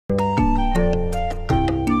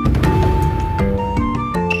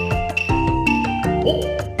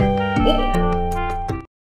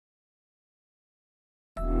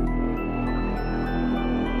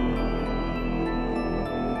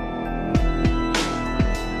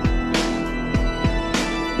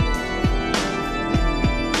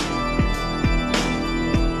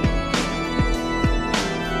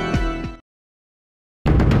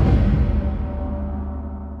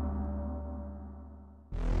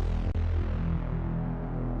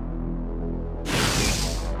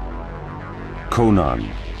Conan,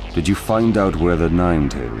 did you find out where the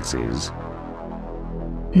Ninetales is?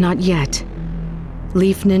 Not yet.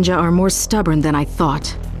 Leaf Ninja are more stubborn than I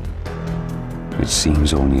thought. It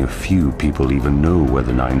seems only a few people even know where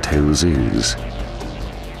the Ninetales is.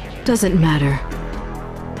 Doesn't matter.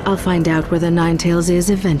 I'll find out where the Ninetales is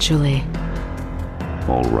eventually.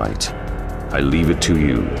 All right. I leave it to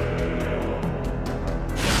you.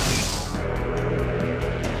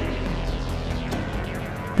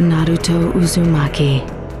 Naruto Uzumaki.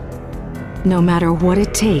 No matter what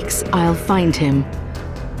it takes, I'll find him.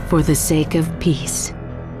 For the sake of peace.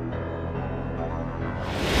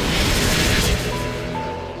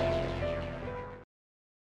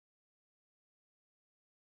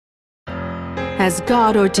 As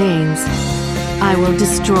God ordains, I will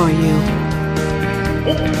destroy you.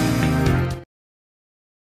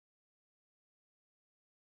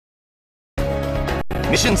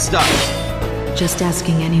 Mission start. Just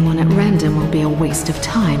asking anyone at random will be a waste of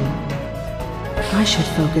time. I should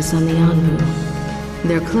focus on the Anbu.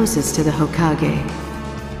 They're closest to the Hokage.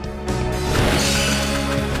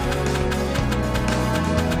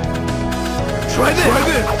 Try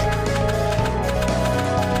this!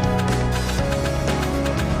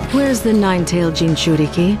 Where's the Ninetail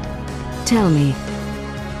Jinchuriki? Tell me.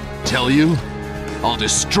 Tell you? I'll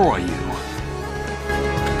destroy you.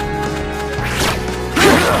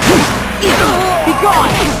 Be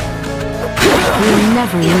gone! We'll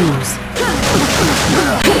never lose.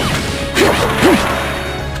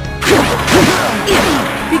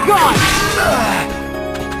 Be gone!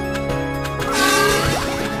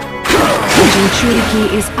 The Jinchuriki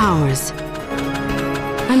is ours.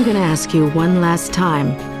 I'm gonna ask you one last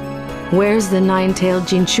time. Where's the Ninetail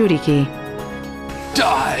Jinchuriki?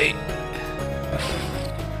 Die!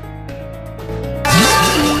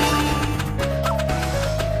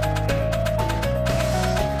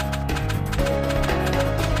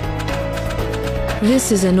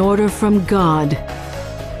 This is an order from God.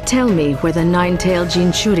 Tell me where the Ninetail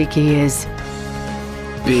Jinchuriki is.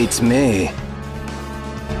 Beats me.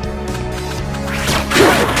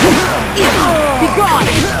 Be gone!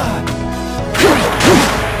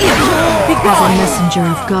 As a messenger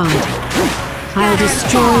of God, I'll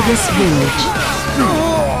destroy this village.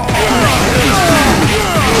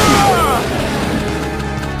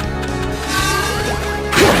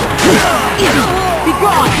 Be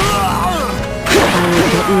gone! I will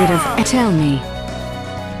get rid of... Tell me,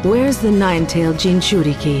 where's the Ninetail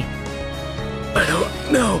Jinchuriki? I don't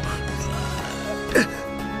know.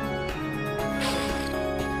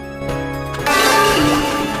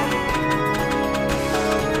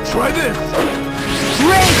 Try this!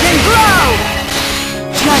 Raise and grow!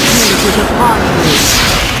 Judgment is upon you.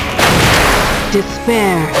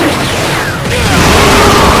 Despair.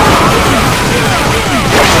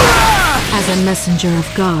 As a messenger of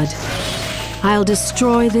God, I'll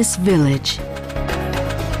destroy this village.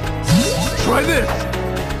 Try this!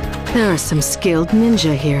 There are some skilled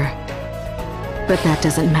ninja here, but that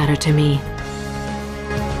doesn't matter to me.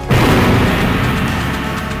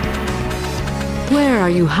 Where are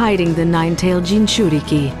you hiding the Ninetail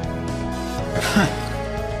Jinchuriki?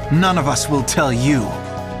 None of us will tell you.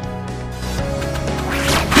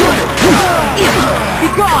 Be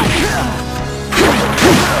gone!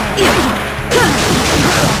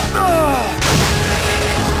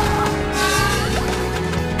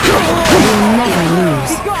 You'll never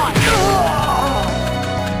lose.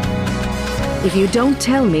 If you don't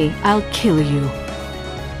tell me, I'll kill you.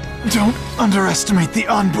 Don't underestimate the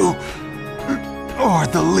Anbu. Or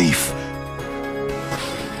the leaf.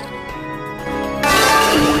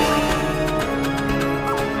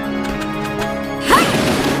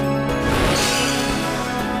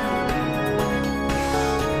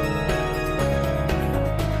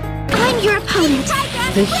 I'm your opponent.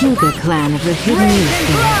 The Hyuga clan of the Hidden Leaf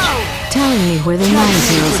Village. Telling me where the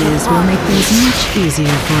Ninetales is will make things much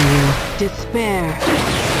easier for you. Despair.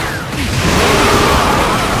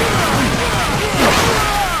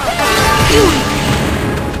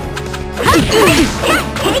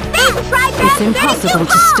 It's impossible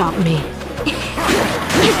to stop me.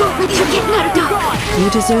 I won't let you get Naruto. You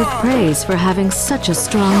deserve praise for having such a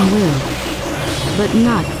strong will, but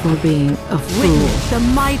not for being a fool. The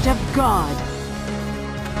might of God.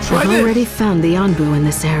 I've already found the Anbu in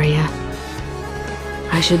this area.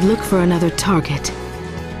 I should look for another target.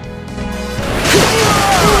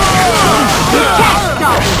 You can't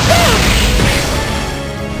stop me!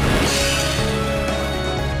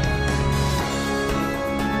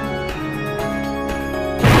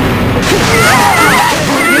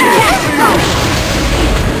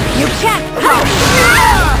 You can't stop!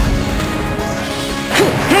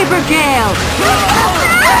 Paper Gale!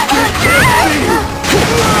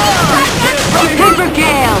 Paper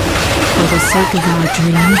Gale! For the sake of our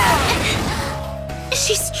dream,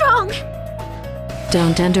 She's strong.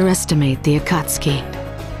 don't underestimate the Akatsuki.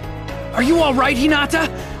 Are you alright, Hinata?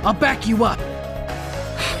 I'll back you up.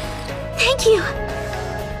 Thank you.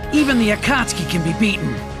 Even the Akatsuki can be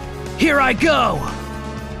beaten. Here I go!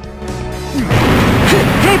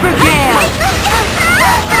 Paper Gale!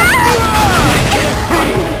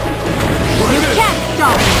 You can't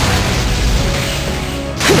stop me!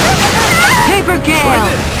 Paper Gale!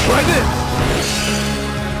 Try this!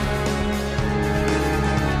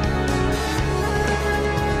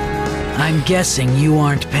 I'm guessing you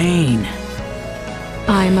aren't Pain.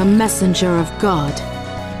 I'm a messenger of God.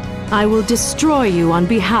 I will destroy you on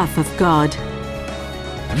behalf of God.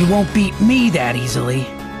 You won't beat me that easily.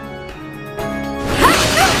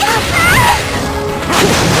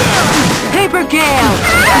 Paper Gale!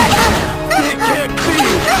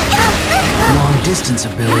 Long distance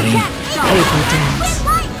ability. Paper Dance.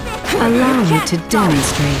 Allow me to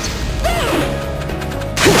demonstrate.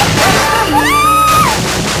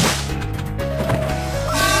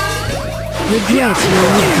 Regret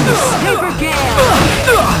your weakness. Paper Gale!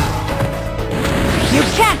 You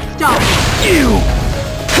can't stop me! You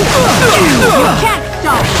can't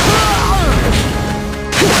stop me!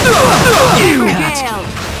 Paper Gale!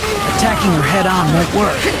 Attacking her head-on won't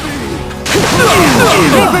work.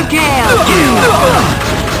 Paper Gale!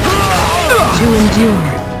 To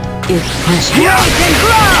endure is precious. Rise and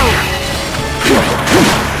grow!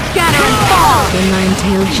 Scatter and fall! The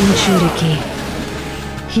nine-tailed Jinchuriki.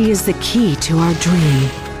 He is the key to our dream.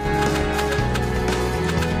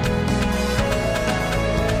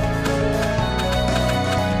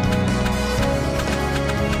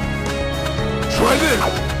 Try this!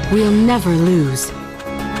 We'll never lose.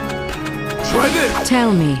 Try this!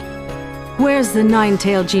 Tell me, where's the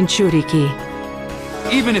nine-tailed Jinchuriki?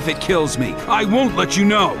 Even if it kills me, I won't let you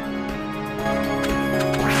know.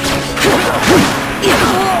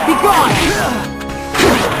 Be gone!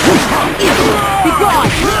 Be gone!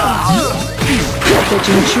 The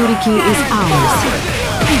Jinchuriki is ours.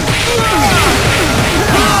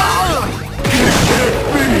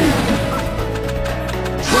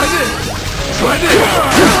 Try this! Try this!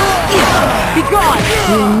 Be gone!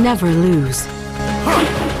 We'll never lose.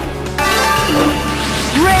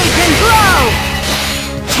 Rage and grow!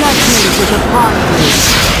 Judgment is upon you.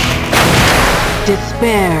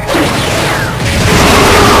 Despair.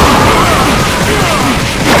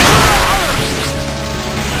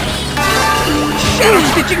 Finish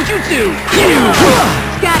the Jinjutsu!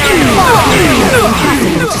 Scatter and fall!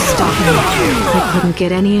 Impossible to stop me. I couldn't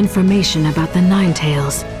get any information about the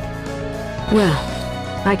Ninetales. Well,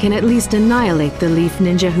 I can at least annihilate the Leaf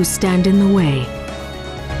Ninja who stand in the way.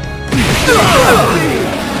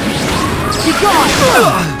 Be gone!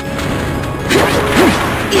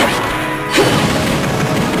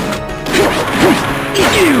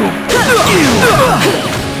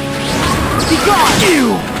 Be gone!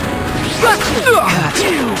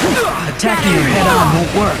 Attacking your head-on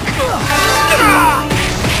won't work.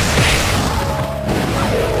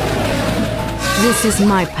 This is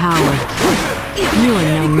my power. You are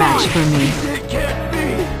no match for me.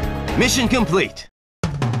 Mission complete.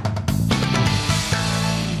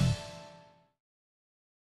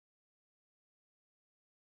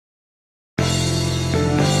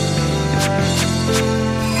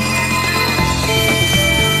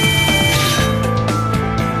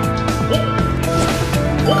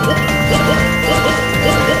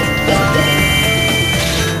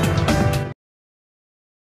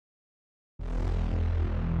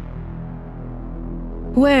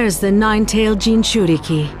 Where's the nine-tailed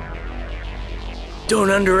Jinchuriki?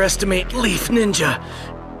 Don't underestimate Leaf Ninja.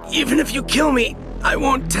 Even if you kill me, I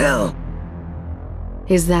won't tell.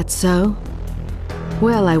 Is that so?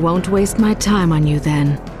 Well, I won't waste my time on you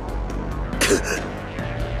then.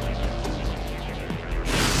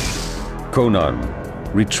 Conan,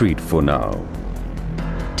 retreat for now.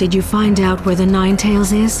 Did you find out where the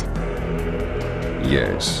Ninetales is?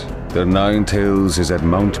 Yes, the Ninetales is at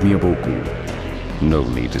Mount Miyaboku. No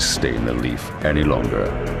need to stay in the Leaf any longer.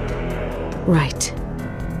 Right.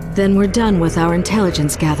 Then we're done with our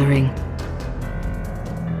intelligence gathering.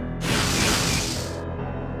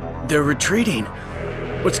 They're retreating.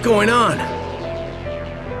 What's going on?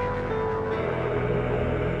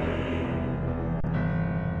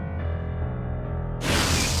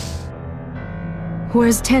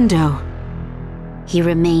 Where's Tendo? He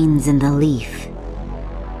remains in the Leaf.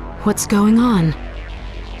 What's going on?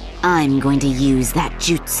 I'm going to use that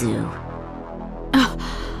jutsu.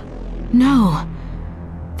 No.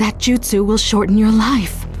 That jutsu will shorten your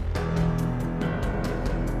life.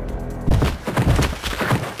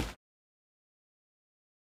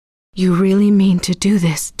 You really mean to do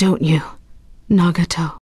this, don't you,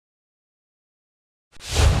 Nagato?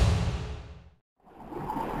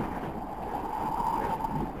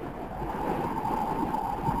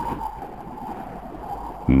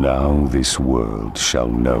 Now this world shall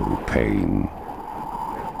know pain.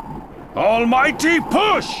 Almighty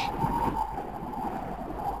push!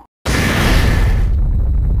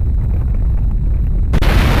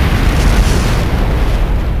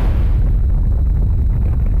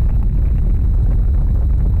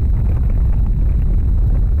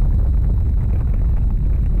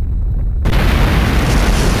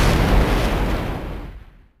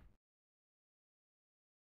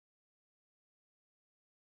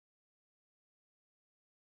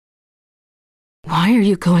 Why are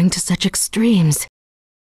you going to such extremes?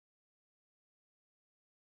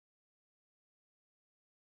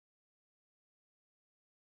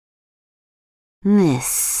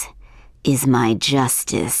 This is my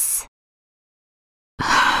justice.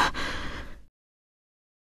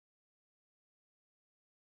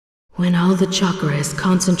 When all the chakra is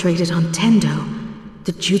concentrated on Tendo,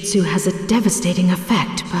 the jutsu has a devastating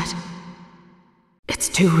effect, but it's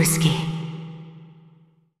too risky.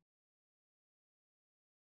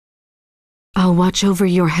 I'll watch over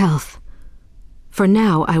your health. For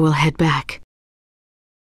now, I will head back.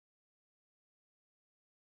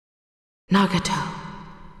 Nagato,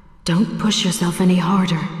 don't push yourself any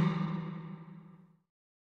harder.